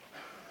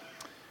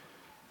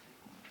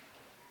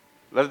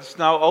Let us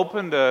now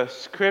open the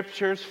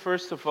scriptures,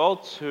 first of all,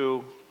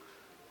 to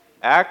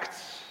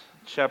Acts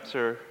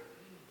chapter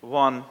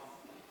 1.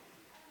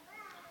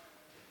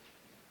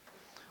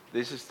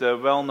 This is the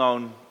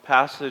well-known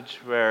passage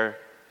where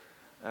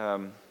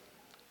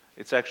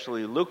it's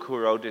actually Luke who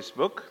wrote this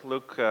book.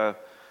 Luke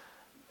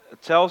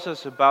tells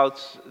us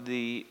about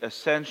the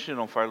ascension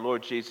of our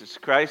Lord Jesus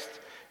Christ.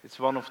 It's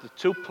one of the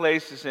two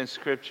places in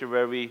Scripture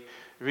where we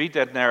read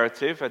that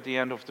narrative. At the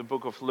end of the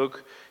book of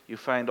Luke, you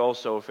find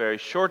also a very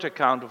short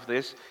account of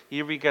this.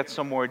 Here we get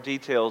some more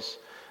details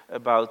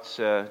about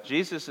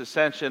Jesus'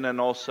 ascension and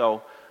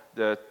also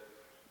the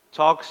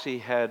talks he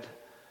had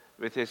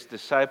with his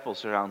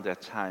disciples around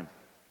that time.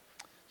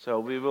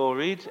 So we will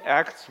read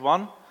Acts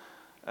 1,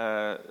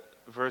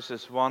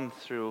 verses 1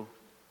 through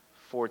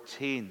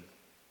 14.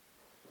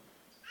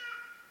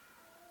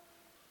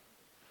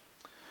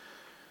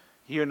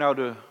 Hear now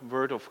the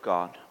word of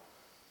God.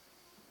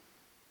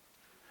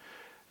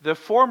 The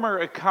former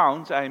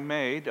account I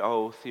made,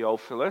 O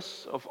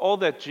Theophilus, of all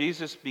that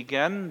Jesus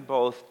began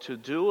both to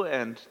do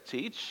and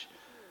teach,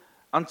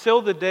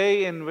 until the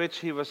day in which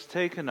he was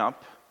taken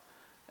up,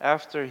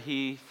 after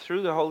he,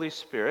 through the Holy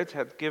Spirit,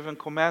 had given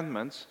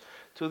commandments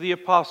to the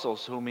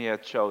apostles whom he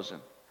had chosen,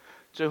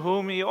 to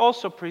whom he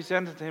also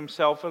presented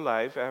himself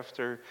alive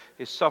after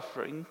his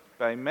suffering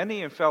by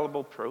many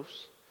infallible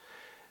proofs,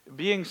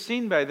 being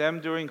seen by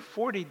them during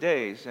 40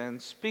 days,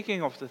 and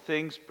speaking of the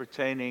things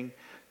pertaining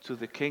to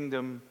the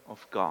kingdom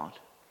of God.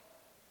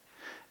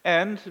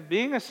 And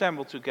being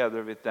assembled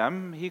together with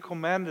them, he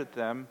commanded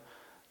them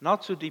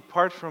not to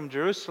depart from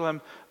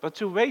Jerusalem, but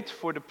to wait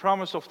for the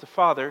promise of the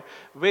Father,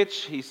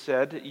 which, he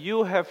said,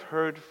 you have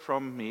heard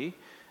from me.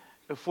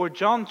 For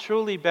John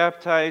truly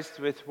baptized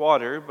with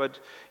water, but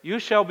you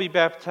shall be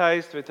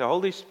baptized with the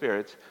Holy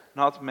Spirit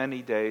not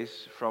many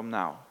days from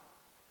now.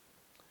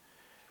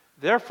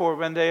 Therefore,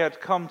 when they had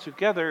come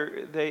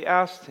together, they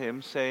asked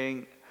him,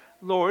 saying,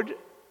 Lord,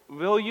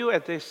 will you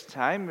at this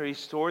time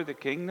restore the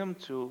kingdom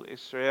to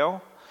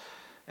Israel?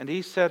 And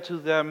he said to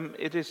them,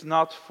 it is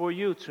not for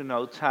you to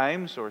know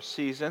times or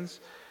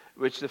seasons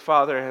which the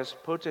Father has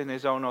put in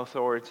his own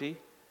authority,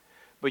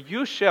 but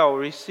you shall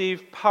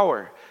receive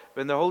power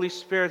when the Holy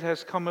Spirit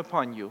has come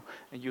upon you,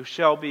 and you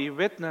shall be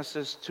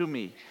witnesses to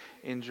me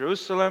in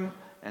Jerusalem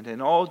and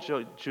in all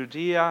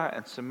Judea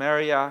and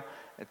Samaria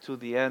and to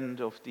the end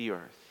of the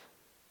earth.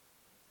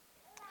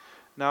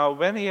 Now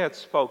when he had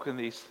spoken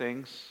these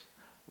things,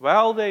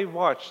 while they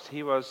watched,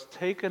 he was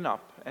taken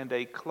up, and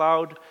a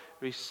cloud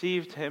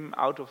received him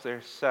out of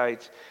their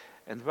sight.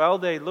 And while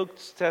they looked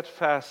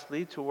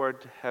steadfastly toward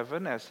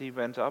heaven as he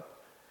went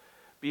up,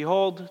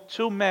 behold,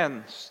 two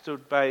men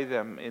stood by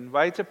them in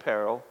white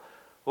apparel,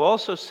 who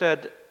also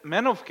said,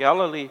 Men of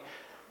Galilee,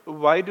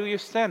 why do you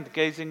stand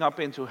gazing up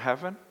into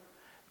heaven?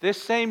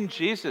 This same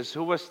Jesus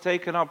who was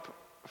taken up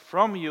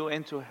from you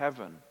into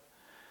heaven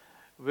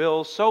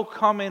will so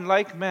come in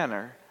like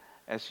manner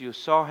as you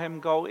saw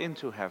him go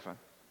into heaven.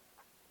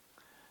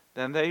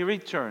 Then they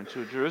returned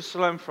to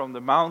Jerusalem from the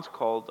mount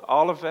called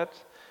Olivet,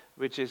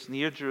 which is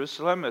near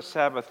Jerusalem, a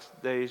Sabbath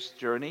day's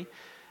journey.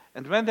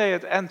 And when they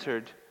had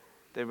entered,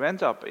 they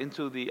went up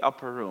into the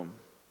upper room,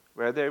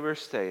 where they were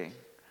staying.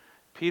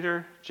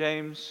 Peter,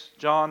 James,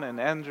 John and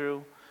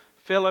Andrew,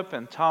 Philip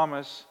and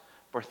Thomas,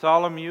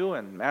 Bartholomew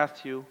and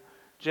Matthew,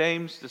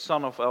 James the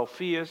son of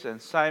Alphaeus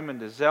and Simon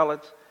the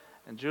Zealot,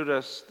 and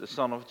Judas the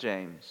son of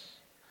James.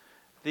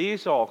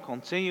 These all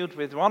continued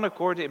with one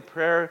accord in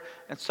prayer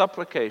and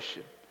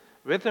supplication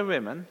with the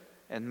women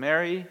and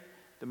Mary,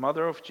 the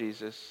mother of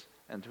Jesus,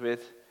 and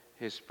with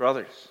his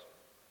brothers.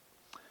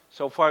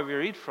 So far we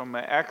read from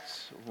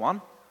Acts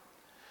 1.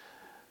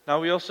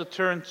 Now we also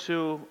turn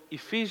to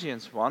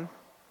Ephesians 1.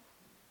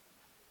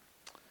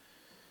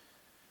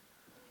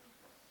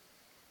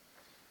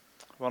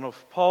 One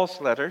of Paul's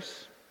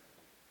letters.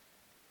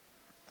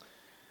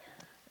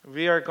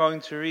 We are going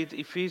to read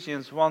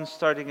Ephesians 1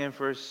 starting in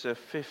verse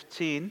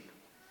 15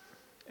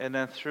 and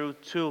then through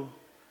to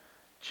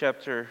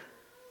chapter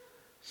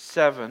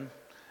 7.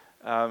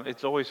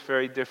 It's always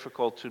very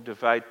difficult to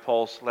divide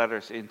Paul's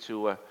letters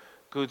into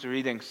good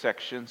reading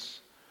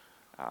sections.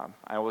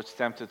 I was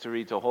tempted to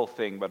read the whole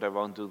thing, but I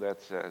won't do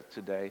that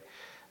today.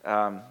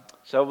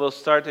 So we'll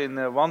start in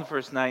 1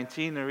 verse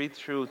 19 and read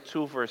through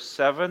 2 verse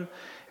 7.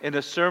 In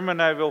the sermon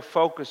I will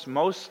focus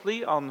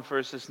mostly on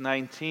verses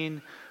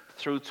 19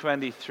 through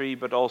 23,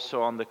 but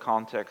also on the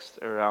context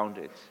around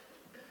it.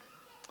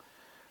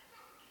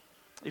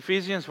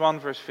 Ephesians 1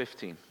 verse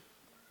 15.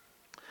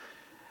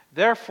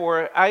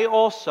 Therefore, I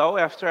also,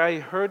 after I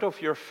heard of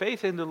your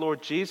faith in the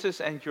Lord Jesus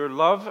and your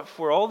love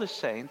for all the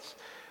saints,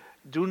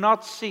 do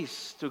not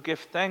cease to give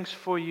thanks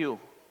for you,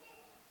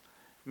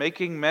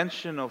 making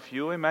mention of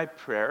you in my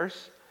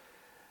prayers,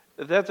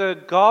 that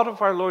the God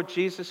of our Lord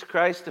Jesus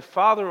Christ, the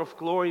Father of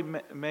glory,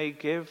 may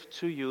give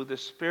to you the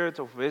spirit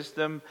of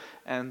wisdom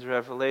and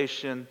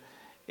revelation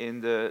in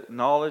the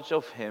knowledge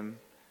of him,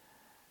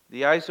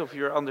 the eyes of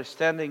your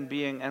understanding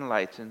being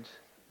enlightened,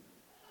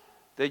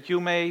 that you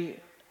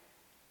may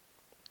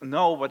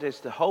know what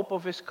is the hope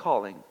of his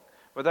calling,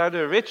 What are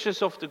the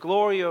riches of the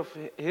glory of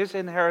his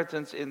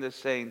inheritance in the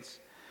saints?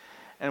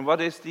 And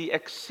what is the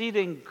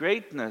exceeding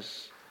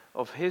greatness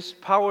of his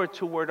power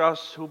toward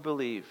us who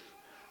believe,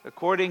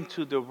 according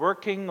to the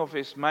working of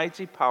his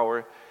mighty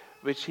power,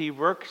 which he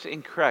worked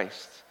in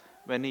Christ,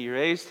 when he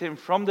raised him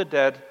from the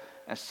dead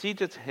and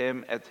seated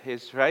him at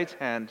his right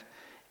hand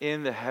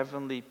in the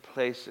heavenly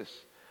places,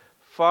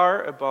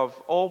 far above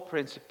all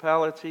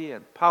principality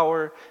and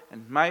power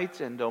and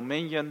might and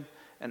dominion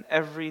and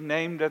every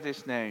name that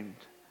is named,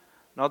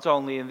 not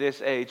only in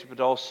this age, but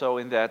also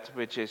in that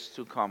which is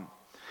to come.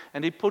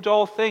 And he put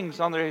all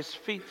things under his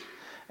feet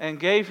and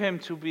gave him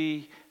to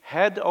be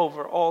head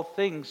over all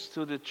things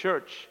to the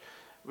church,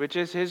 which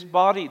is his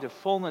body, the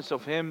fullness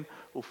of him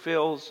who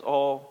fills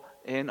all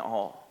in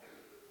all.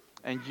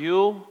 And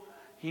you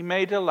he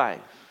made alive,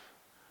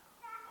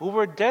 who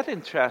were dead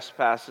in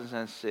trespasses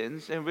and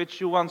sins, in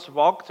which you once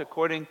walked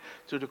according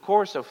to the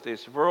course of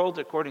this world,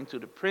 according to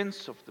the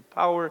prince of the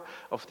power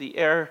of the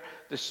air,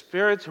 the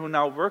spirit who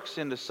now works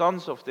in the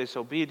sons of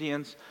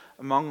disobedience,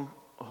 among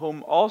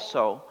whom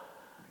also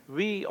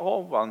we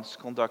all once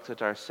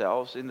conducted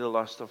ourselves in the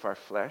lust of our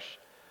flesh,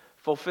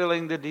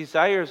 fulfilling the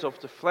desires of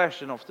the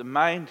flesh and of the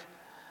mind,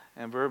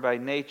 and were by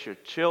nature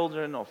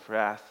children of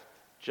wrath,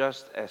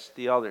 just as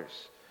the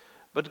others.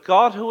 But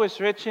God, who is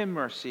rich in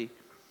mercy,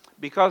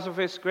 because of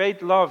his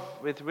great love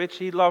with which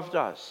he loved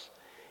us,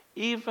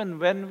 even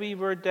when we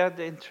were dead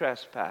in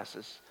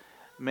trespasses,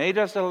 made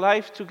us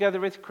alive together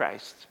with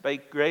Christ. By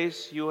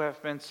grace you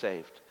have been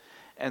saved,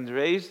 and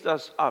raised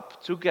us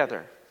up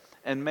together,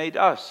 and made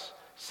us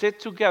sit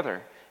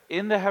together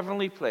in the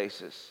heavenly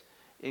places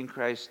in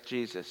Christ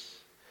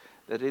Jesus,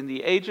 that in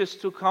the ages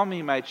to come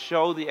he might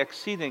show the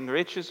exceeding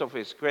riches of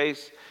his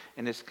grace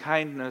and his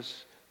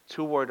kindness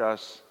toward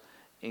us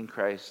in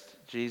Christ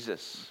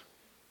Jesus.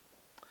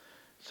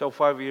 So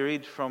far we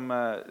read from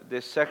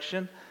this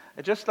section.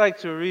 I'd just like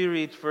to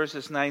reread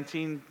verses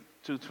 19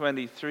 to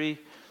 23,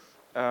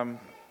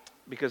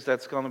 because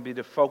that's going to be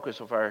the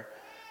focus of our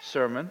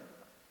sermon.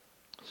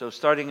 So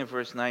starting in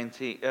verse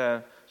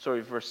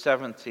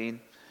 17,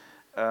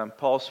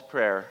 Paul's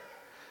prayer.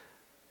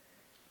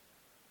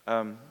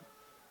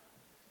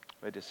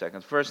 Wait a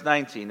second. Verse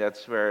 19,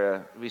 that's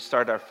where we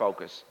start our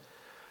focus.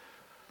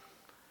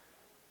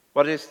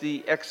 What is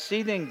the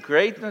exceeding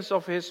greatness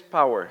of his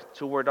power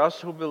toward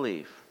us who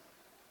believe,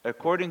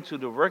 according to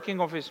the working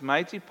of his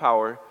mighty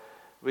power,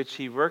 which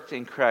he worked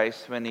in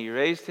Christ when he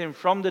raised him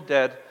from the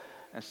dead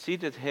and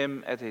seated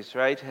him at his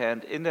right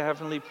hand in the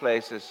heavenly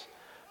places,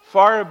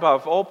 far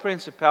above all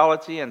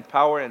principality and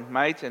power and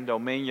might and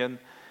dominion,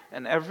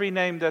 and every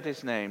name that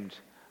is named,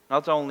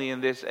 not only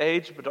in this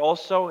age, but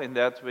also in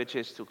that which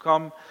is to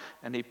come.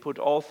 And he put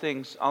all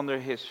things under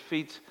his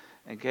feet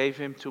and gave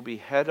him to be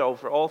head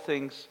over all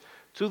things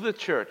to the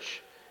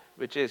church,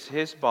 which is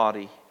his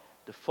body,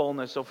 the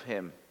fullness of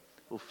him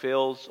who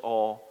fills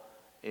all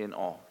in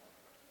all.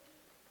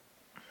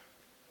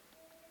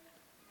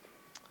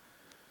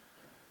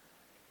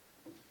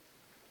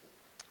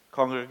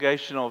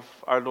 Congregation of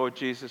our Lord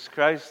Jesus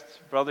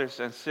Christ, brothers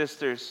and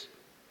sisters,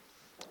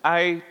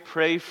 I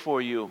pray for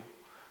you,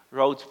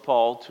 wrote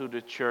Paul to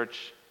the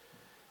church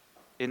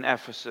in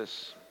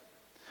Ephesus.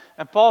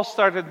 And Paul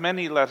started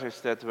many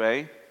letters that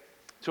way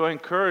to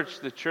encourage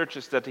the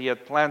churches that he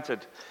had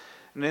planted.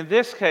 And in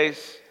this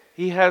case,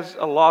 he has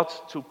a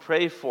lot to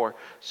pray for.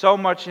 So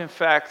much, in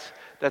fact,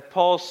 that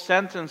Paul's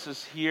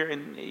sentences here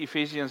in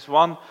Ephesians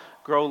 1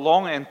 grow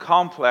long and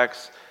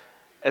complex,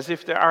 as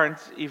if there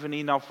aren't even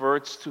enough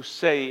words to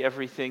say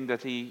everything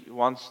that he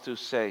wants to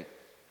say.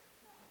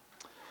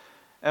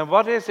 And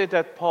what is it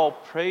that Paul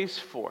prays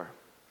for?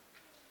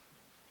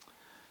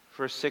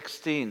 Verse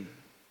 16,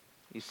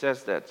 he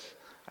says that,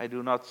 I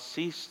do not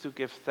cease to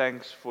give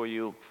thanks for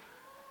you,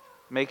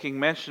 making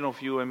mention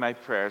of you in my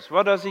prayers.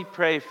 What does he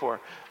pray for?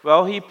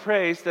 Well, he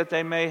prays that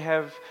they may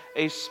have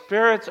a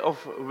spirit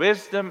of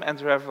wisdom and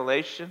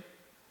revelation,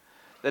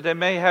 that they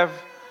may have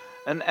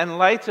an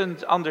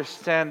enlightened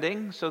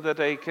understanding, so that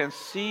they can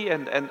see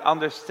and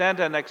understand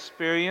and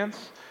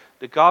experience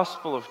the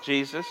gospel of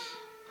Jesus,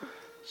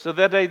 so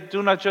that they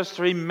do not just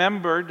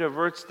remember the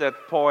words that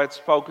Paul had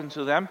spoken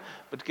to them,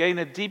 but gain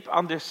a deep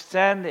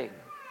understanding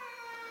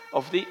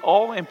of the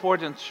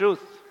all-important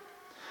truth.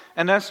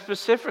 And then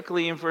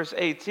specifically in verse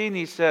 18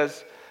 he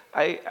says,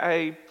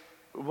 I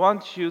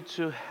want you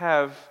to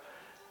have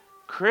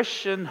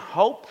Christian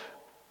hope,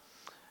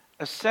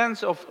 a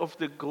sense of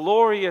the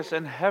glorious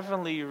and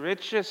heavenly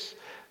riches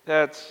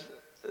that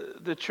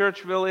the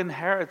church will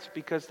inherit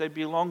because they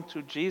belong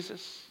to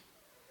Jesus.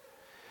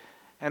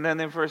 And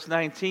then in verse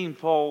 19,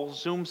 Paul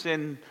zooms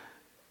in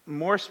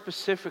more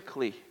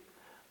specifically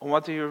on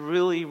what he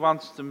really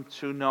wants them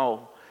to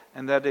know.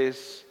 And that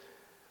is,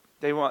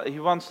 he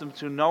wants them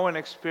to know and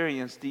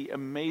experience the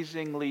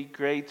amazingly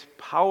great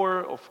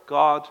power of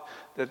God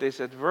that is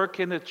at work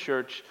in the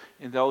church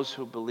in those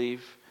who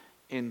believe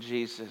in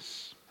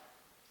Jesus.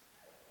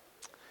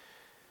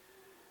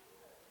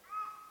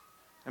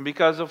 And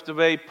because of the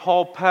way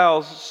Paul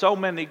piles so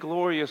many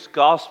glorious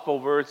gospel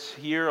words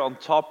here on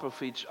top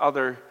of each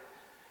other,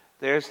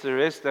 there's the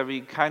risk that we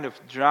kind of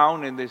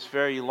drown in this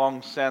very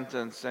long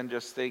sentence and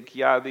just think,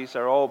 yeah, these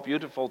are all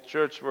beautiful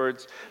church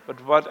words, but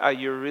what are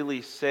you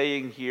really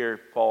saying here,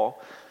 Paul?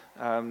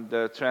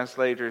 The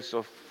translators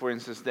of, for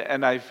instance, the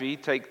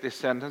NIV take this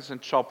sentence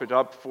and chop it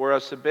up for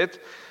us a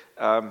bit.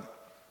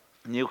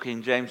 New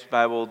King James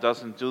Bible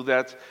doesn't do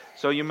that.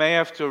 So you may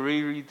have to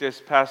reread this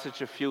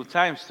passage a few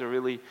times to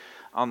really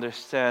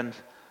understand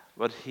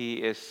what he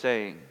is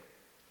saying.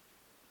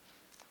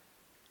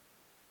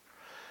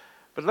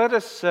 But let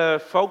us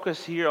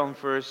focus here on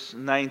verse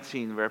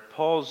 19, where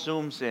Paul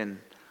zooms in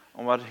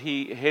on what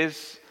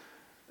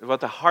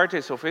the heart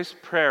is of his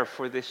prayer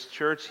for this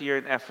church here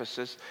in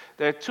Ephesus.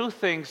 There are two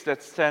things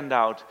that stand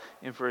out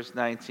in verse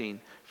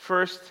 19.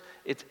 First,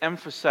 it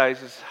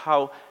emphasizes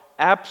how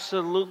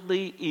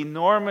absolutely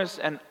enormous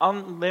and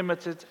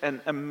unlimited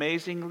and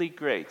amazingly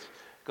great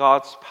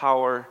God's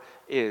power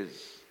is.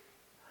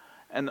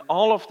 And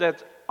all of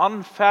that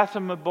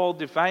unfathomable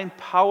divine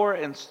power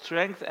and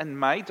strength and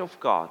might of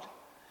God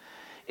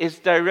is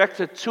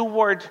directed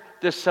toward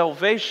the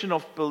salvation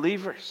of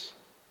believers.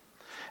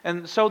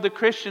 And so the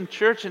Christian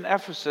church in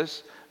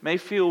Ephesus may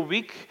feel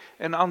weak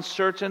and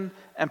uncertain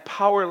and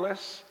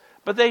powerless,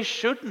 but they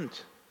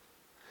shouldn't.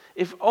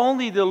 If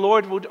only the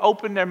Lord would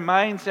open their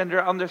minds and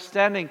their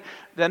understanding,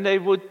 then they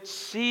would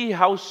see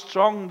how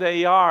strong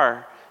they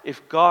are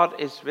if God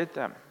is with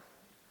them.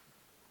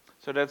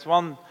 So that's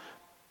one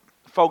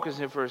focus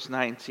in verse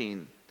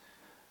 19.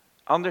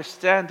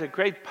 Understand the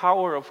great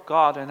power of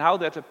God and how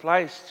that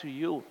applies to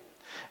you.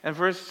 And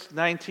verse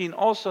 19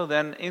 also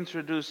then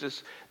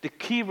introduces the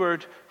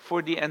keyword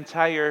for the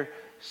entire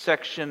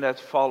section that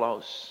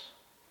follows.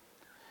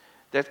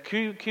 That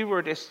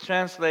keyword is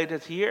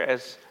translated here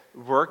as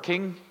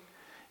working.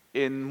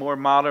 In more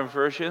modern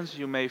versions,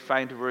 you may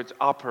find the word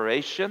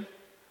operation.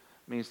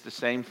 Means the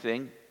same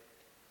thing.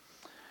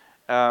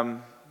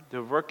 The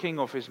working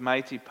of his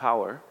mighty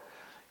power.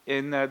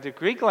 In the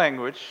Greek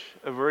language,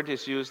 a word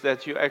is used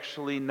that you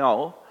actually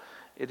know.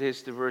 It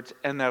is the word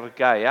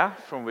energeia,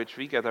 from which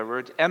we get our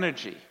word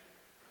energy.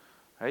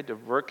 Right? The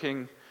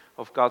working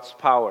of God's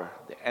power,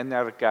 the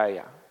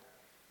energeia.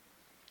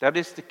 That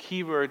is the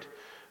key word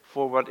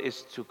for what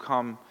is to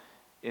come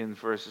in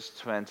verses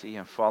 20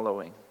 and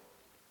following.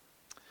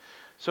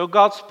 So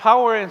God's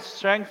power and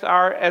strength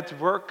are at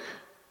work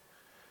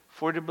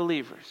for the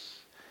believers.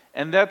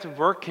 And that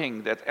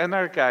working, that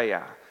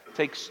energeia,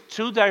 takes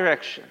two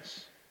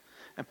directions.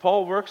 And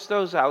Paul works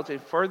those out in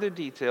further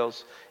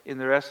details in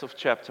the rest of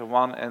chapter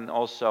 1 and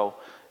also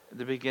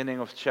the beginning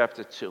of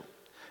chapter 2.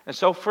 And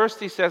so first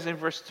he says in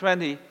verse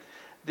 20,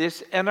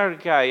 this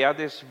energeia,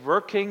 this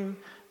working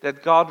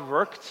that God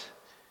worked,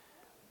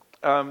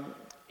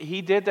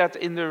 he did that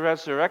in the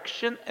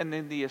resurrection and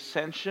in the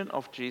ascension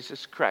of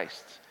Jesus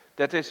Christ.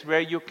 That is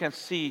where you can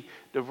see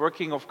the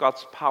working of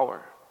God's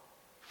power,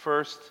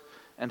 first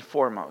and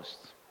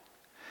foremost.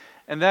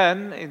 And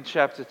then in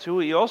chapter 2,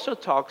 he also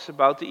talks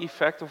about the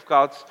effect of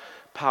God's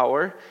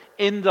power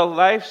in the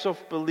lives of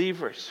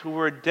believers who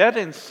were dead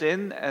in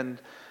sin and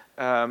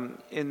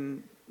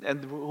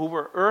who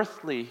were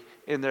earthly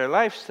in their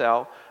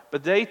lifestyle,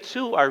 but they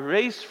too are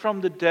raised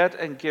from the dead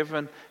and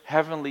given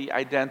heavenly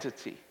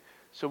identity.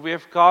 So we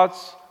have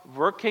God's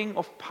working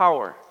of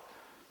power,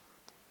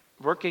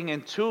 working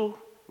in two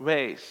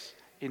ways,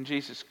 in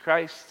Jesus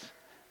Christ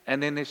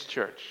and in his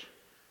church.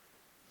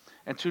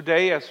 And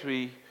today, as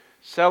we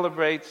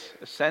celebrate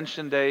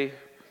Ascension Day,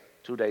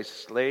 2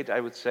 days late,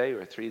 I would say,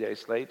 or 3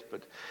 days late,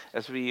 but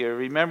as we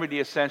remember the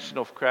ascension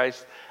of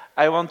Christ,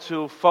 I want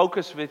to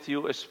focus with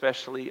you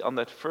especially on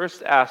that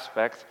first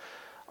aspect,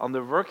 on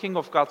the working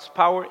of God's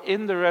power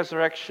in the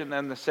resurrection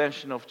and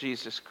ascension of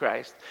Jesus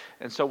Christ.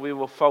 And so we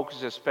will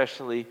focus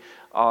especially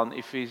on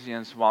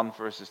Ephesians 1,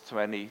 verses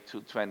 20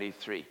 to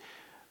 23.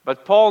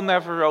 But Paul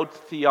never wrote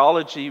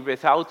theology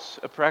without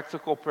a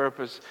practical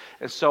purpose,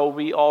 and so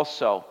we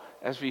also,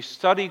 as we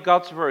study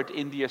God's word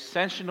in the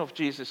ascension of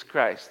Jesus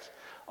Christ,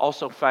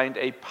 also find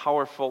a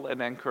powerful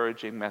and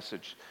encouraging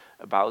message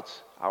about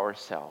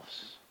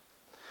ourselves.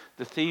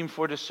 The theme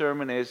for the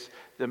sermon is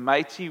the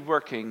mighty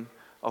working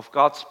of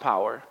God's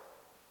power.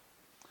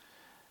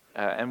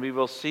 And we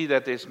will see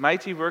that this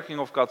mighty working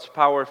of God's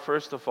power,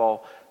 first of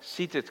all,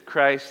 seated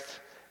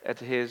Christ at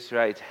his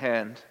right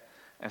hand,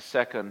 and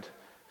second,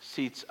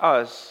 seats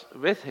us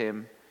with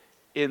him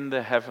in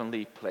the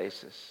heavenly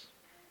places.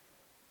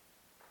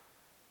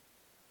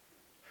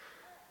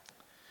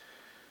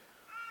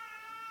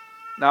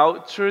 Now,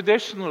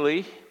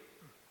 traditionally,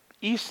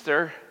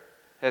 Easter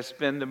has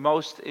been the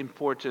most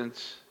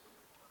important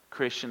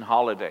Christian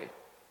holiday.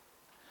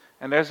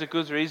 And there's a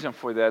good reason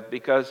for that,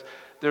 because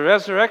the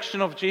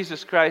resurrection of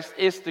Jesus Christ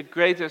is the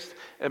greatest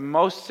and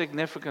most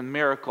significant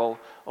miracle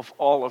of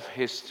all of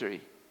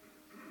history.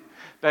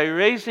 By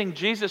raising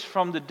Jesus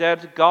from the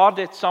dead, God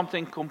did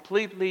something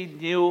completely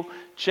new,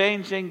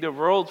 changing the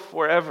world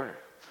forever.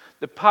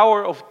 The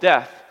power of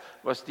death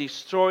was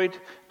destroyed.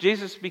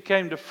 Jesus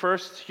became the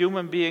first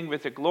human being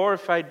with a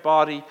glorified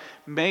body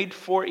made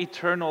for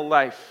eternal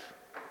life.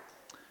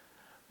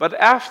 But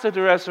after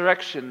the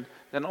resurrection,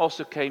 then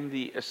also came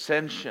the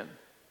ascension.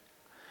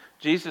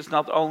 Jesus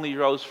not only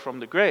rose from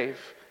the grave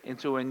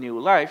into a new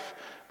life,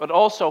 but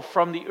also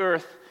from the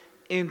earth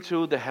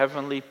into the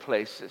heavenly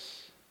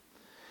places.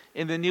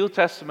 In the New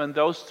Testament,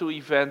 those two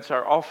events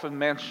are often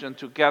mentioned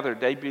together.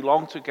 They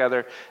belong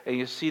together, and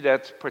you see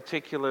that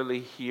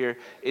particularly here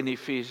in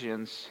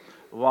Ephesians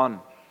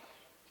 1.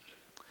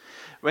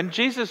 When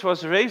Jesus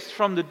was raised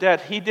from the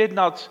dead, he did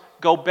not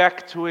go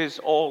back to his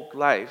old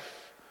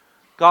life.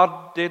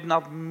 God did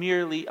not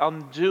merely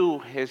undo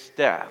his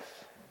death.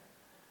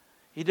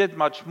 He did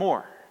much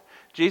more.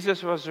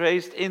 Jesus was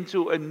raised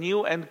into a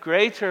new and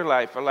greater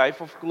life, a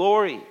life of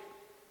glory.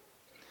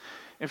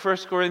 In 1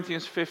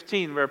 Corinthians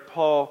 15, where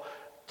Paul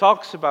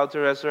talks about the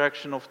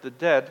resurrection of the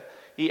dead,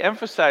 he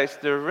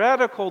emphasized the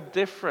radical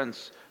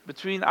difference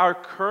between our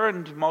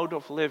current mode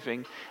of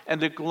living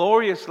and the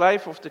glorious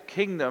life of the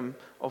kingdom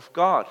of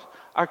God.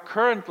 Our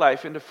current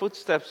life in the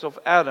footsteps of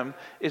Adam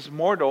is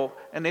mortal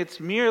and it's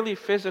merely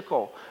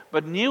physical.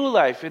 But new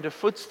life in the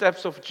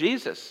footsteps of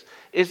Jesus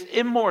is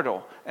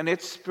immortal and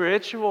it's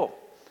spiritual.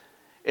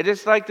 It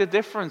is like the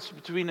difference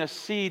between a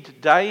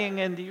seed dying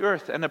in the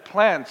earth and a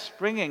plant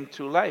springing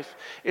to life.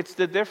 It's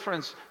the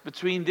difference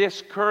between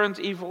this current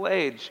evil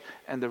age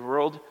and the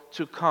world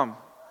to come.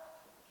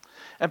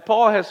 And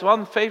Paul has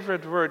one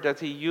favorite word that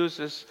he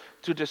uses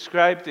to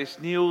describe this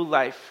new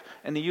life.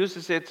 And he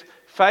uses it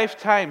 5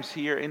 times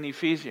here in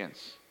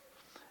Ephesians.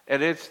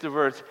 And it's the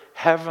word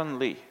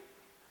heavenly.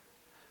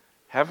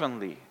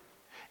 Heavenly.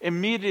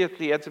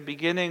 Immediately at the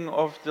beginning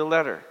of the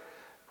letter,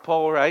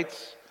 Paul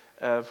writes,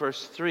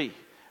 verse 3.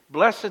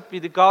 Blessed be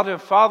the God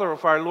and Father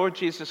of our Lord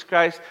Jesus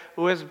Christ,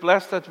 who has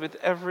blessed us with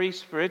every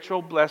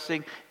spiritual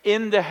blessing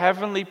in the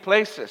heavenly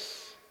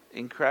places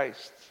in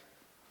Christ.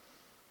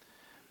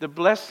 The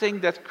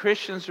blessing that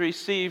Christians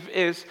receive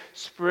is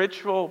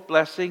spiritual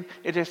blessing.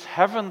 It is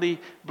heavenly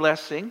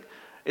blessing.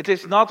 It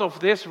is not of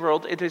this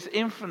world. It is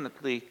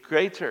infinitely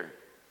greater.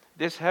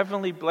 This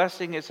heavenly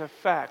blessing is a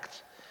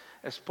fact,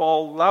 as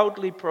Paul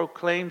loudly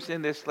proclaims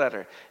in this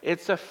letter.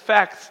 It's a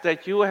fact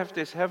that you have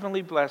this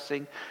heavenly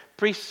blessing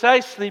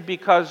precisely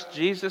because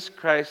Jesus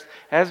Christ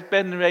has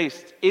been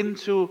raised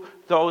into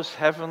those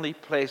heavenly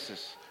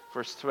places.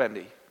 Verse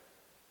 20.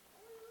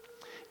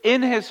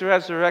 In his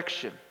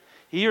resurrection,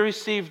 he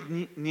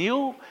received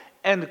new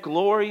and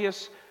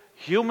glorious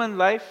human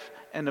life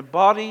and a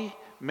body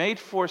made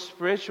for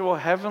spiritual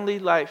heavenly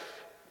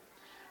life.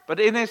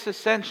 But in his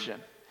ascension,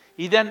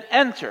 he then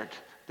entered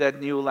that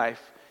new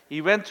life. He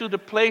went to the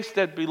place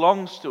that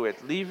belongs to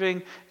it,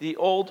 leaving the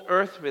old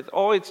earth with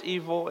all its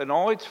evil and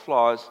all its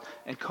flaws,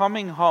 and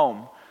coming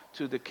home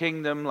to the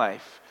kingdom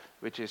life,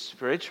 which is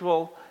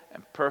spiritual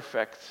and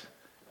perfect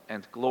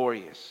and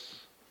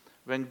glorious.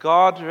 When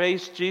God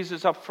raised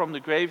Jesus up from the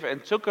grave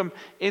and took him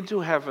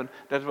into heaven,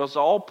 that was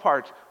all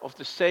part of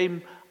the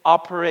same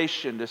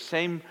operation, the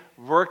same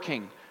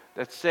working,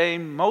 that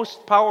same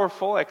most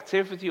powerful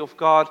activity of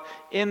God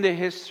in the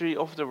history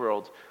of the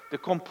world. The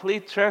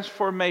complete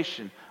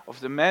transformation of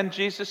the man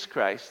Jesus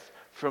Christ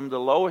from the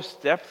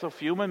lowest depth of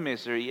human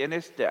misery in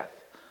his death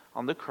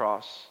on the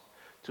cross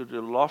to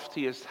the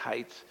loftiest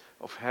height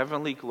of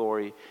heavenly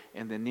glory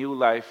in the new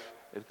life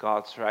at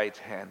God's right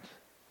hand.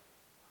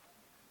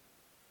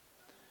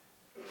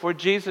 For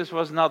Jesus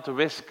was not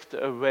whisked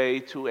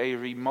away to a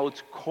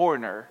remote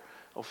corner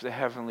of the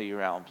heavenly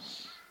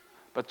realms,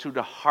 but to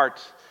the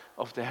heart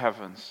of the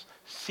heavens,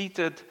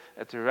 seated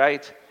at the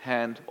right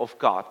hand of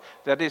God.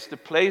 That is the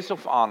place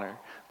of honor.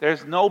 There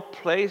is no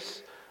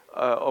place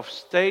of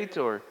state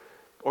or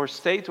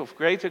state of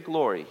greater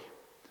glory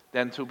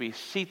than to be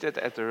seated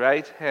at the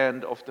right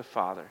hand of the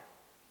Father.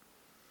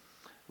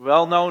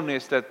 Well known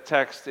is that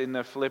text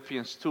in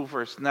Philippians 2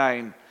 verse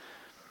 9,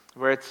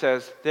 where it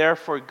says,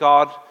 "Therefore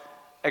God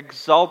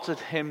exalted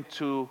him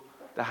to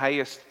the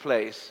highest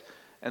place."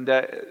 And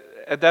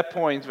at that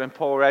point, when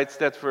Paul writes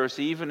that verse,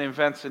 he even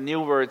invents a new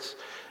word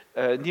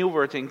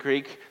in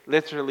Greek.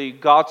 Literally,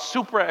 God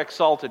super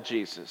exalted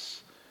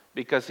Jesus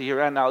because he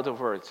ran out of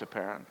words,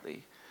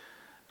 apparently.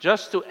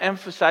 Just to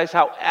emphasize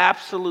how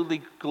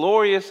absolutely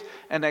glorious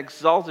and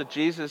exalted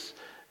Jesus'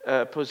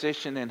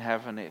 position in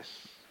heaven is.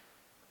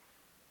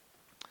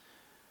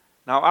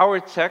 Now, our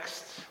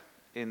text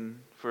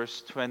in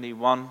verse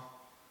 21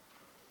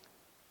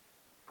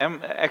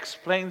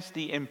 explains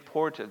the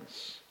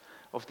importance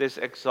of this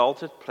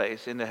exalted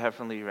place in the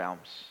heavenly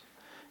realms.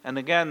 And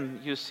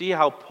again, you see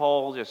how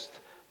Paul just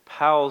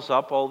piles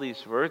up all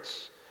these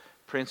words: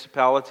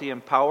 principality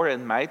and power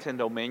and might and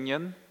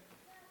dominion.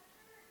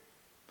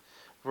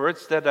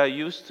 Words that are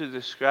used to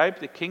describe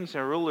the kings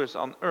and rulers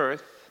on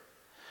earth.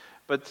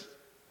 But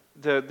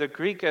the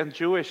Greek and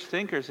Jewish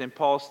thinkers in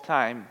Paul's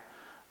time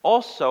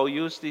also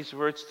used these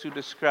words to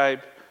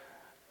describe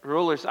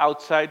rulers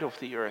outside of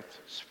the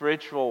earth,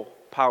 spiritual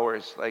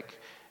powers like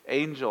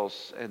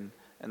angels and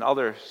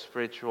other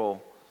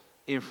spiritual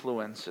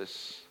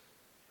influences.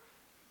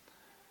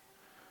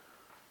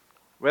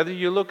 Whether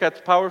you look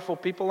at powerful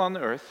people on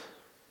earth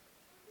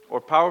or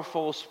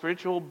powerful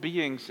spiritual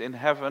beings in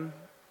heaven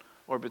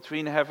or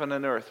between heaven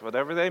and earth,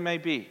 whatever they may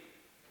be,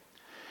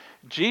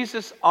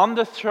 Jesus on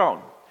the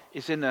throne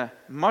is in a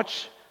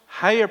much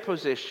higher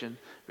position,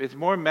 with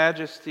more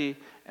majesty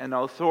and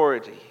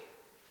authority.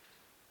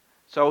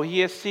 So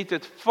he is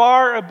seated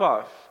far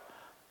above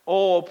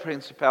all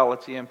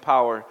principality and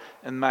power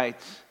and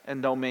might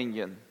and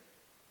dominion,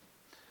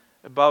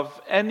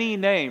 above any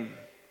name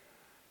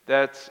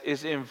that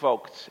is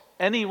invoked,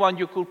 anyone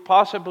you could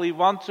possibly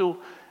want to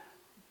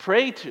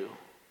pray to.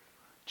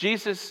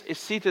 Jesus is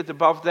seated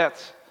above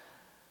that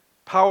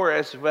power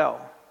as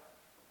well.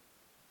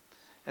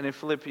 And in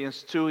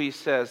Philippians 2 he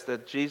says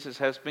that Jesus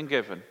has been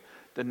given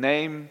the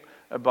name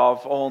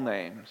above all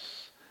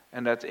names,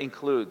 and that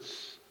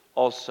includes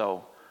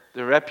also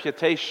the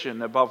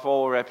reputation above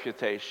all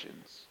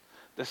reputations,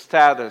 the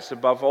status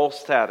above all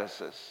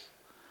statuses,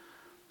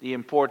 the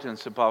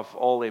importance above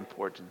all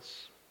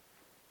importance.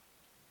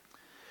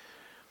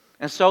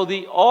 And so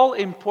the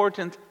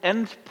all-important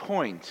end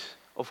point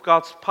of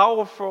God's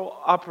powerful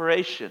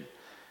operation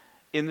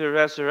in the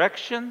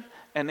resurrection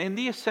and in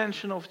the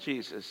ascension of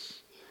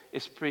Jesus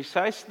is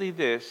precisely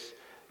this,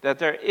 that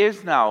there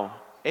is now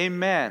a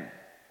man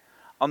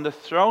on the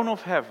throne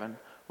of heaven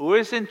who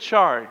is in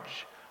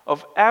charge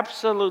of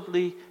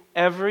absolutely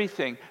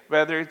everything,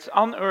 whether it's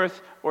on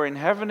earth or in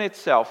heaven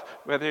itself,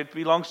 whether it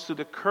belongs to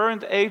the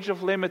current age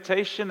of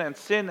limitation and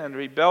sin and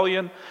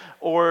rebellion,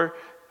 or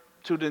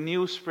to the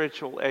new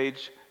spiritual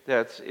age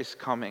that is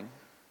coming.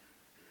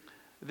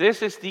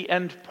 This is the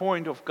end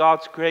point of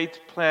God's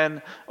great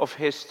plan of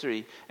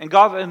history. And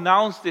God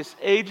announced this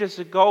ages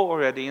ago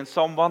already in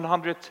Psalm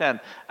 110.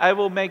 I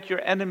will make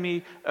your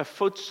enemy a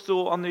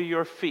footstool under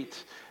your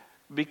feet.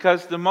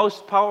 Because the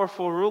most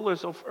powerful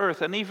rulers of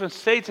earth, and even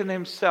Satan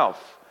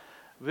himself,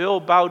 will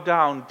bow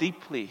down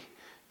deeply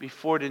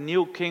before the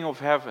new King of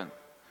heaven,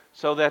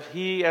 so that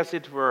he, as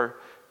it were,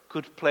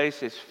 could place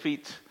his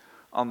feet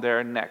on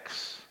their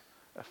necks,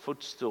 a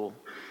footstool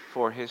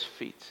for his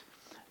feet.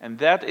 And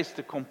that is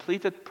the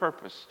completed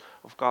purpose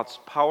of God's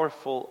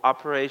powerful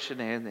operation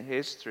in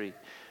history,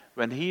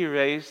 when he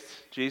raised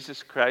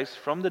Jesus Christ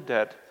from the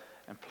dead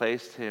and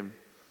placed him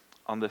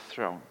on the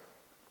throne.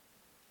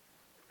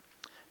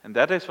 And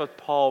that is what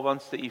Paul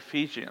wants the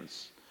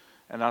Ephesians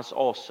and us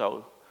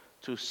also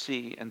to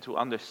see and to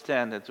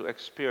understand and to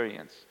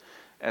experience,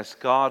 as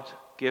God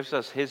gives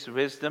us his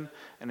wisdom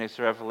and his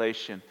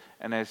revelation,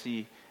 and as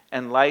he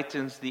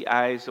enlightens the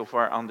eyes of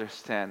our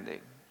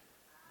understanding.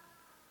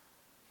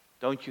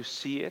 Don't you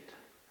see it?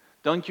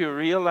 Don't you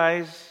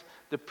realize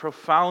the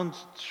profound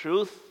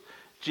truth?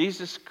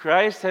 Jesus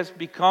Christ has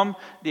become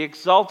the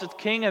exalted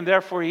King, and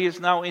therefore he is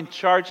now in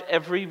charge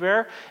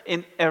everywhere,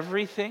 in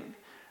everything.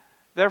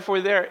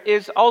 Therefore there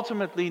is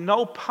ultimately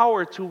no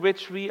power to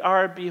which we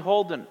are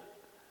beholden.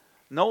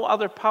 No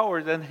other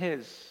power than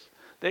his.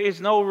 There is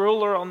no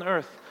ruler on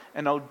earth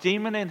and no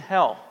demon in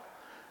hell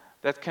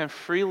that can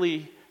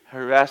freely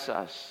harass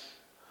us.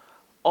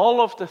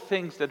 All of the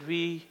things that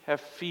we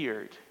have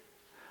feared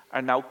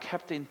are now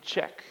kept in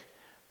check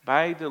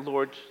by the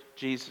Lord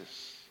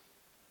Jesus.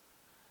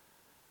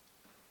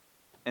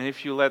 And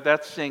if you let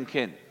that sink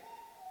in,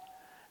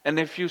 and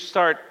if you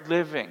start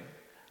living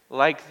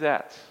like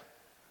that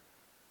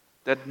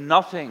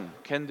nothing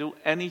can do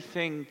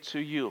anything to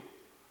you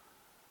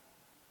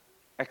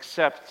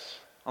except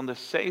on the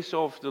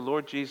say-so of the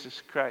Lord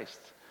Jesus Christ,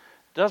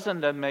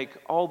 doesn't that make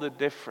all the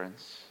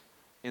difference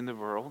in the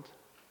world?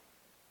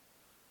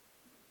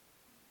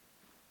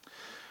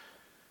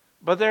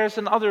 But there is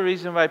another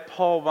reason why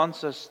Paul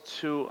wants us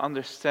to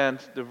understand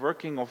the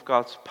working of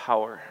God's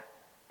power.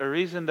 A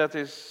reason that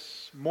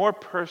is more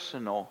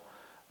personal,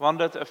 one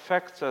that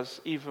affects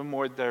us even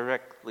more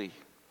directly.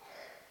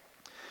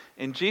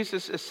 In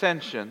Jesus'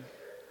 ascension,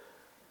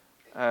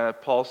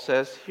 Paul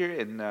says here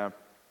in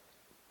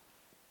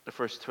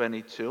verse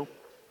 22,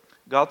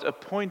 God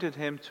appointed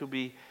him to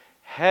be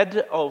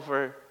head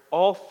over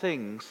all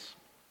things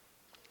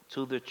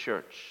to the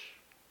church.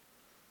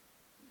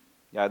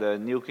 Yeah, the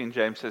New King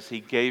James says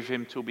he gave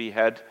him to be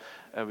head.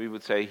 We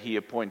would say he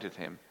appointed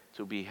him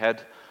to be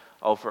head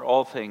over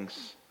all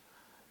things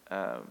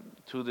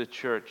to the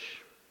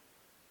church.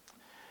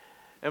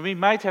 And we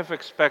might have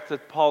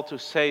expected Paul to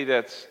say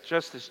that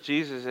just as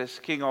Jesus is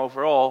king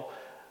over all,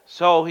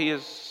 so he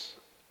is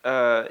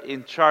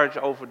in charge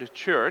over the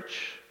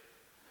church,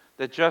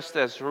 that just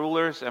as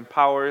rulers and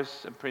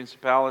powers and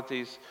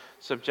principalities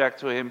subject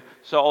to him,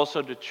 so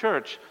also the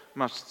church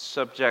must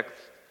subject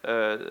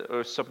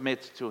or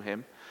submit to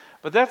him.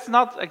 But that's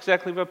not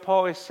exactly what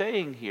Paul is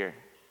saying here.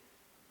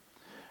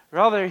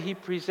 Rather, he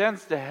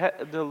presents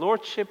the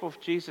lordship of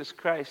Jesus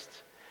Christ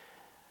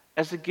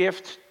as a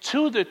gift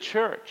to the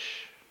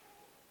church.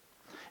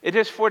 It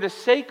is for the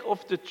sake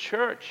of the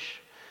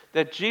church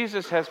that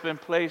Jesus has been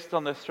placed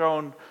on the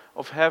throne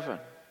of heaven.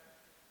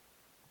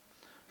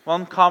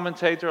 One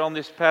commentator on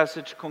this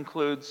passage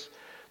concludes,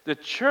 the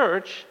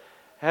church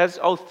has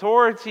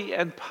authority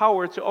and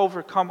power to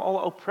overcome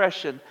all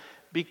oppression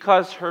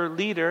because her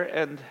leader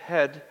and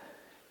head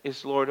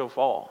is Lord of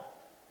all.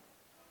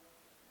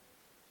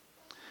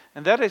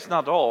 And that is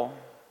not all.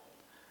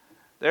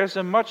 There's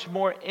a much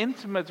more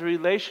intimate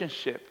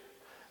relationship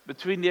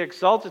between the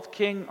exalted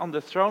King on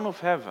the throne of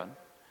heaven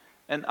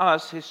and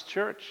us, his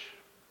church.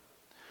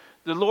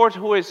 The Lord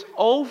who is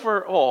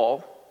over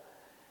all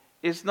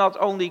is not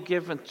only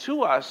given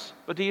to us,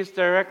 but he is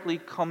directly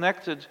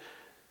connected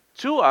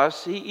to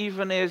us. He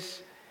even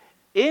is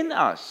in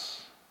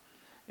us.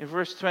 In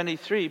verse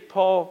 23,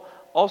 Paul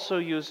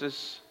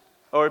uses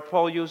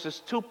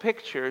two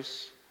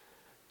pictures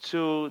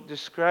to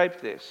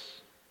describe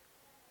this.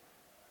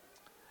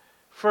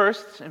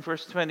 First, in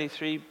verse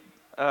 23,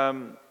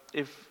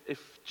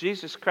 if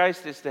Jesus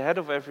Christ is the head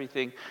of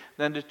everything,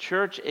 then the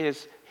church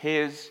is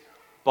his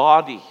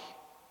body.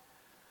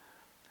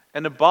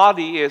 And the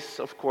body is,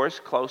 of course,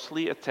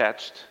 closely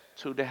attached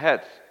to the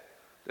head.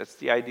 That's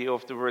the idea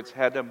of the words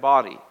head and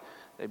body.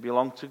 They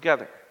belong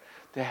together.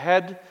 The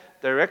head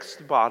directs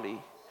the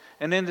body.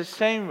 And in the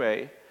same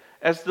way,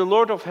 as the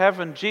Lord of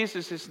heaven,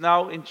 Jesus is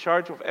now in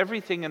charge of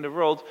everything in the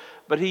world,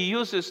 but he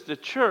uses the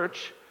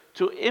church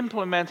to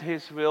implement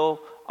his will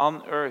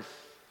on earth.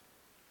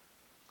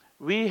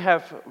 We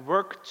have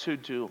work to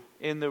do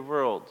in the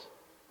world,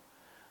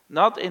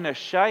 not in a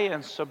shy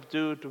and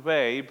subdued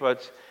way,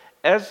 but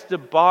as the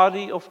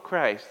body of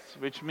Christ,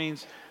 which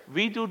means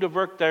we do the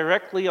work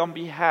directly on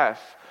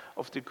behalf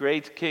of the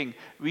great King.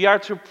 We are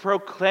to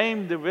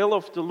proclaim the will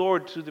of the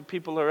Lord to the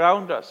people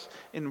around us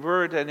in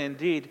word and in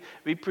deed.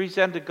 We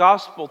present the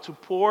gospel to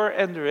poor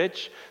and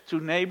rich, to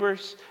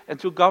neighbors and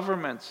to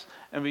governments,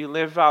 and we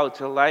live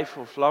out a life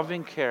of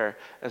loving care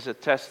as a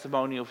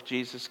testimony of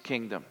Jesus'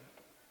 kingdom.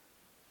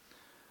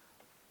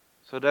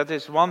 So that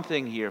is one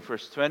thing here,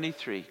 verse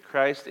 23.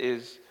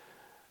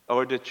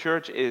 The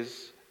church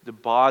is the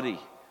body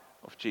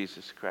of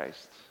Jesus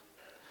Christ.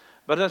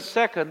 But a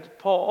second,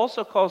 Paul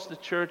also calls the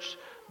church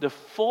the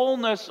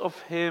fullness of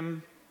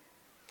him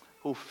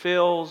who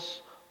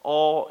fills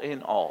all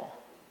in all.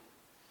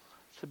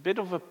 It's a bit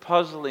of a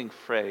puzzling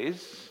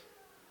phrase,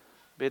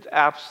 a bit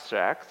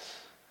abstract,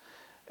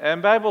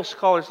 and Bible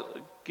scholars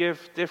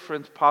give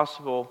different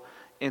possible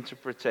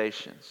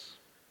interpretations.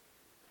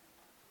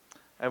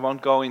 I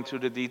won't go into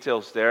the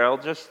details there. I'll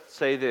just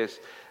say this.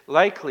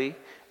 Likely,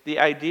 the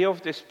idea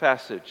of this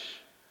passage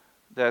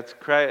that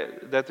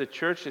the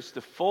church is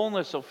the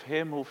fullness of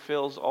him who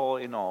fills all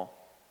in all.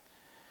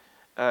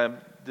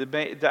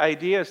 The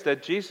idea is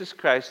that Jesus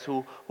Christ,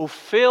 who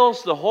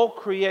fills the whole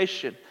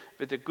creation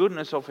with the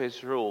goodness of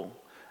his rule,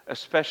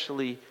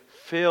 especially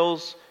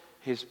fills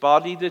his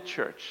body, the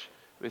church,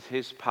 with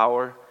his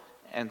power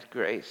and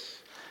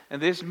grace. And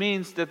this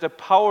means that the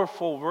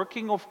powerful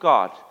working of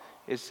God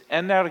is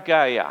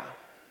energeia,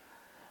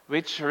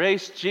 which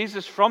raised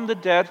Jesus from the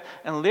dead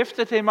and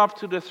lifted him up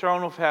to the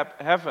throne of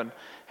heaven,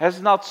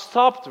 has not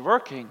stopped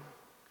working.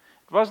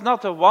 It was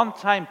not a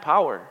one-time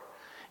power.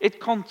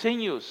 It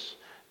continues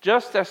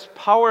just as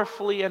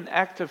powerfully and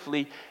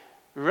actively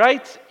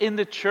right in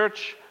the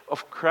church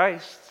of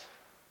Christ.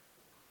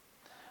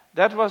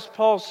 That was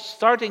Paul's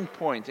starting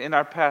point in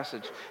our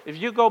passage. If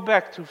you go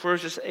back to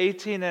verses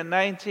 18 and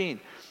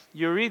 19,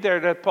 you read there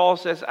that Paul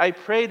says, I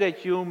pray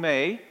that you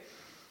may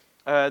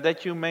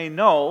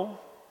know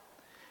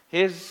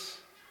his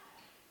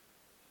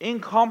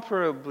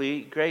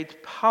incomparably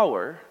great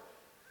power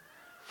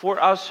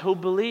for us who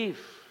believe.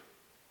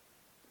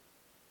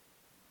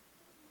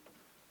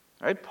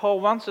 Right? Paul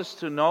wants us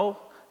to know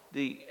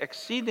the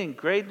exceeding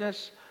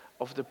greatness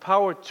of the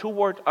power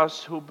toward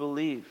us who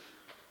believe.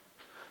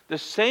 The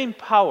same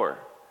power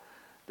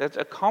that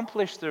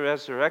accomplished the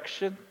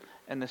resurrection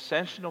and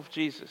ascension of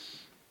Jesus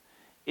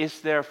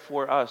is there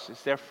for us,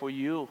 is there for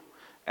you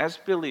as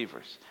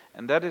believers.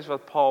 And that is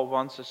what Paul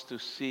wants us to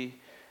see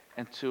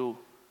and to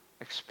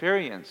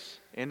experience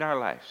in our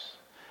lives.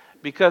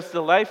 Because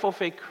the life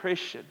of a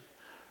Christian,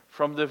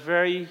 from the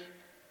very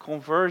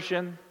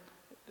conversion,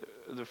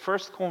 the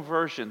first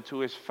conversion to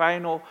his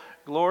final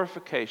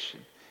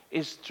glorification,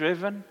 is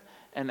driven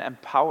and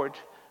empowered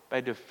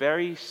by the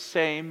very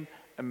same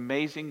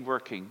amazing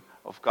working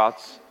of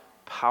God's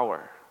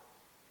power.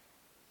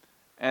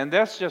 And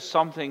that's just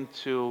something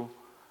to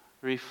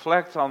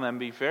reflect on and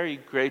be very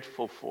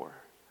grateful for.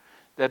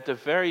 That the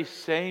very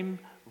same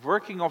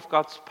working of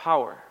God's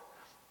power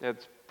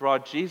that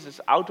brought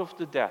Jesus out of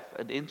the death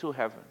and into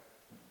heaven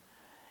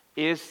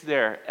is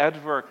there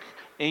at work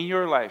in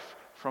your life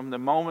from the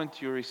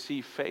moment you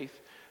receive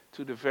faith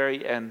to the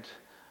very end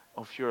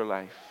of your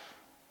life.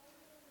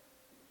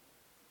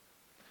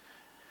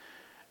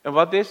 And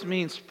what this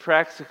means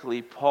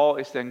practically, Paul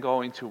is then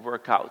going to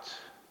work out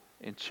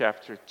in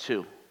chapter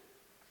 2.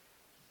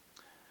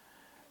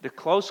 The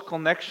close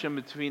connection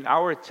between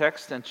our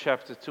text and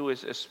chapter 2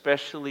 is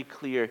especially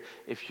clear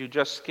if you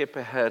just skip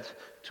ahead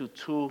to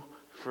 2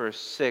 verse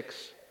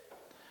 6,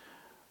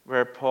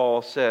 where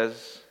Paul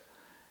says,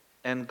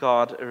 and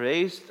God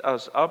raised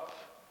us up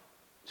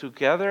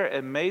together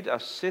and made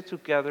us sit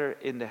together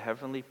in the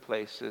heavenly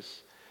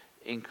places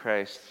in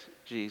Christ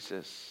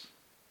Jesus.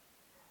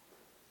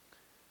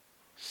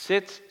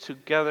 Sit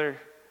together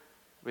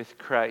with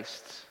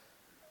Christ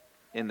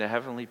in the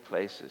heavenly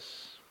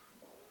places.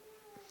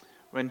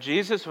 When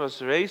Jesus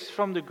was raised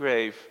from the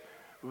grave,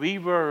 we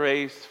were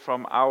raised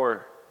from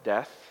our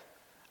death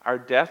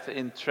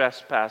in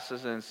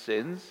trespasses and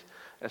sins,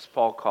 as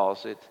Paul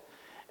calls it,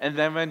 And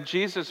then when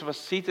Jesus was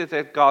seated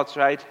at God's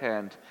right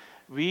hand,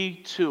 we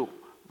too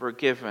were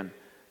given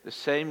the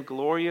same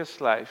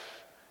glorious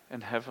life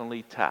and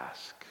heavenly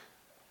task.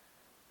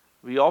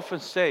 We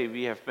often say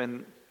we have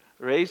been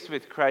raised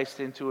with Christ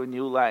into a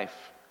new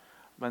life.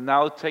 But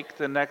now take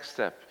the next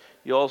step.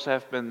 You also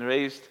have been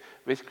raised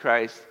with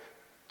Christ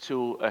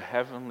to a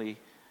heavenly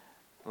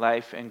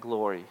life and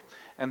glory.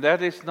 And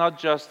that is not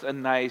just a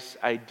nice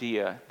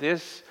idea.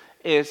 This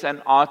is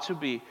and ought to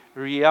be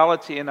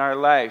reality in our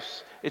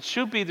lives. It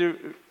should be the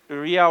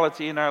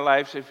reality in our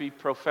lives if we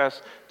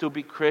profess to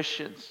be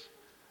Christians.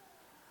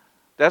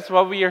 That's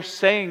what we are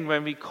saying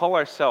when we call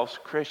ourselves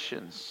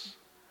Christians.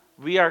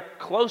 We are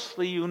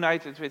closely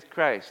united with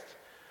Christ.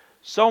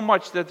 So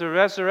much that the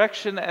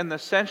resurrection and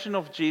ascension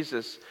of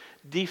Jesus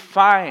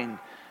define,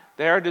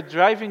 they are the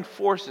driving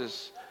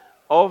forces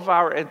of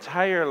our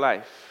entire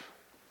life.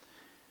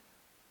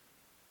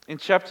 In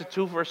chapter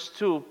 2, verse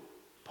 2,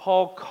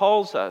 Paul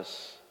calls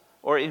us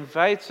or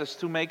invites us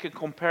to make a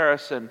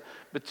comparison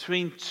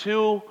between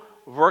two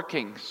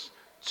workings,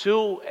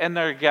 two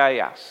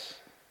energeias.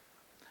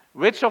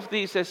 Which of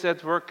these is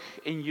at work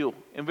in you?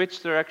 In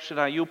which direction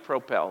are you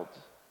propelled?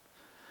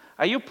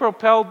 Are you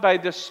propelled by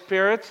the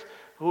Spirit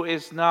who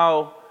is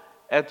now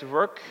at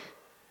work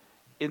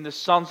in the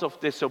sons of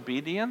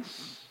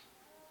disobedience?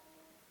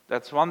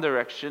 That's one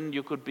direction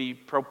you could be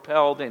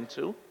propelled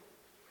into.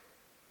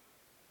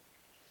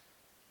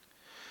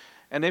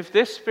 And if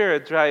this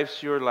Spirit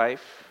drives your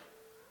life,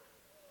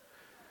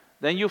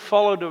 then you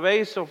follow the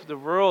ways of the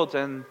world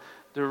and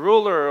the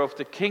ruler of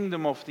the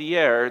kingdom of the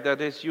air. That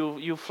is,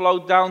 you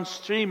float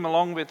downstream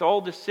along with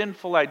all the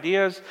sinful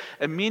ideas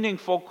and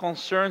meaningful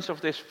concerns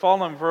of this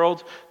fallen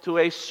world to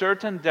a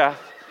certain death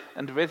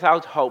and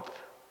without hope.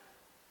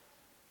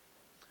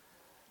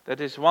 That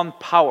is one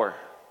power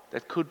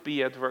that could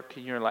be at work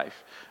in your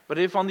life. But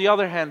if on the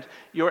other hand,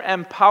 you're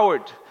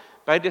empowered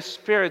by the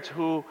Spirit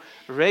who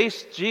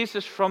raised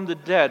Jesus from the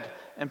dead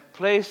and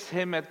placed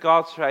him at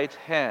God's right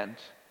hand,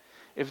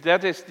 if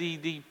that is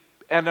the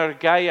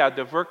energeia,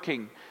 the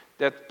working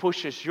that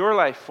pushes your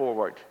life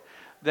forward,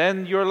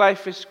 then your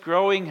life is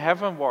growing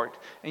heavenward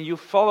and you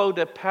follow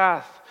the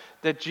path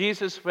that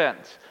Jesus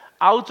went,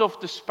 out of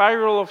the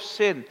spiral of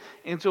sin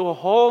into a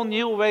whole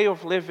new way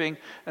of living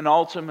and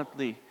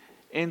ultimately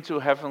into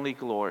heavenly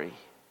glory.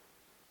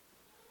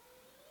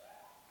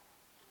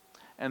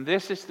 And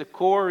this is the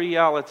core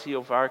reality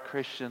of our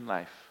Christian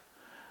life.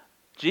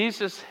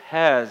 Jesus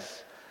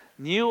has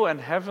new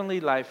and heavenly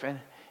life and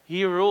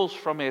he rules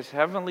from his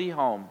heavenly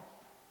home.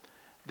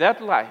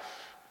 That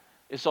life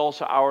is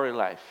also our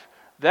life.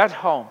 That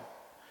home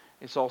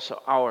is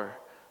also our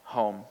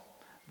home.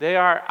 They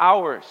are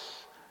ours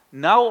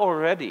now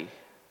already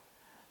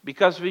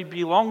because we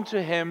belong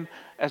to him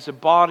as a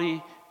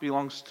body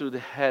belongs to the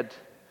head.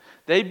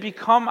 They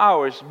become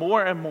ours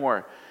more and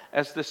more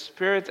as the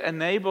Spirit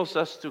enables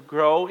us to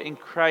grow in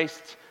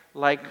Christ's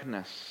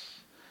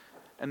likeness.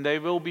 And they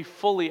will be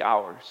fully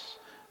ours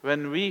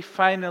when we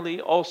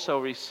finally also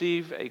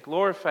receive a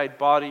glorified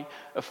body,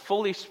 a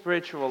fully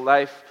spiritual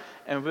life,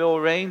 and will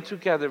reign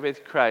together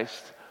with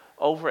Christ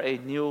over a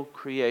new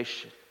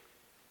creation.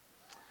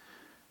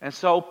 And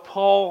so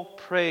Paul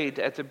prayed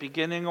at the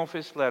beginning of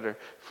his letter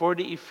for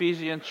the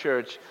Ephesian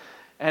church,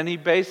 and he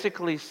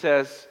basically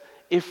says,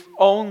 if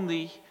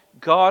only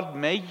God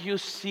made you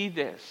see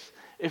this,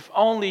 if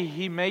only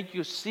he made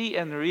you see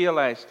and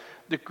realize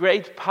the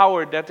great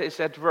power that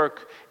is at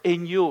work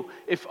in you,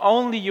 if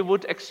only you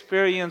would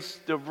experience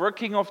the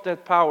working of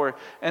that power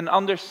and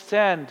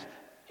understand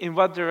in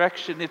what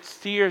direction it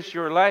steers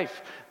your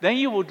life, then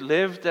you would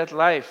live that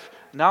life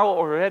now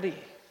already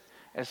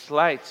as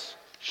lights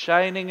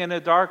shining in a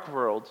dark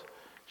world,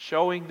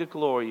 showing the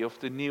glory of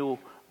the new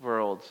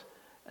world,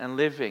 and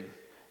living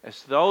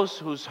as those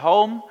whose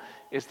home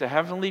is the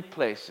heavenly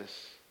places,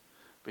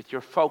 with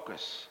your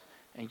focus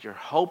and your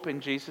hope in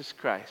Jesus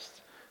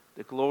Christ,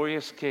 the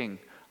glorious King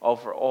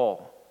over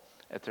all,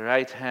 at the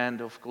right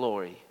hand of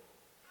glory.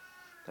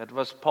 That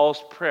was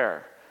Paul's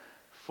prayer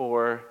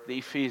for the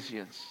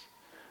Ephesians.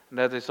 And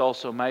that is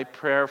also my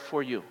prayer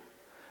for you,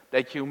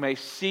 that you may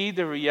see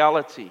the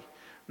reality,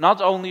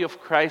 not only of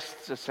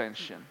Christ's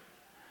ascension,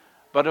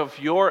 but of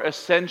your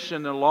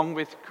ascension along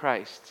with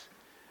Christ.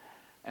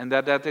 And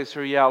that is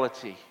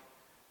reality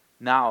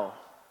now,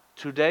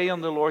 today on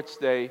the Lord's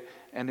Day,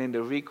 and in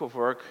the week of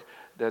work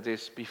that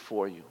is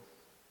before you.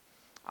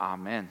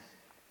 Amen.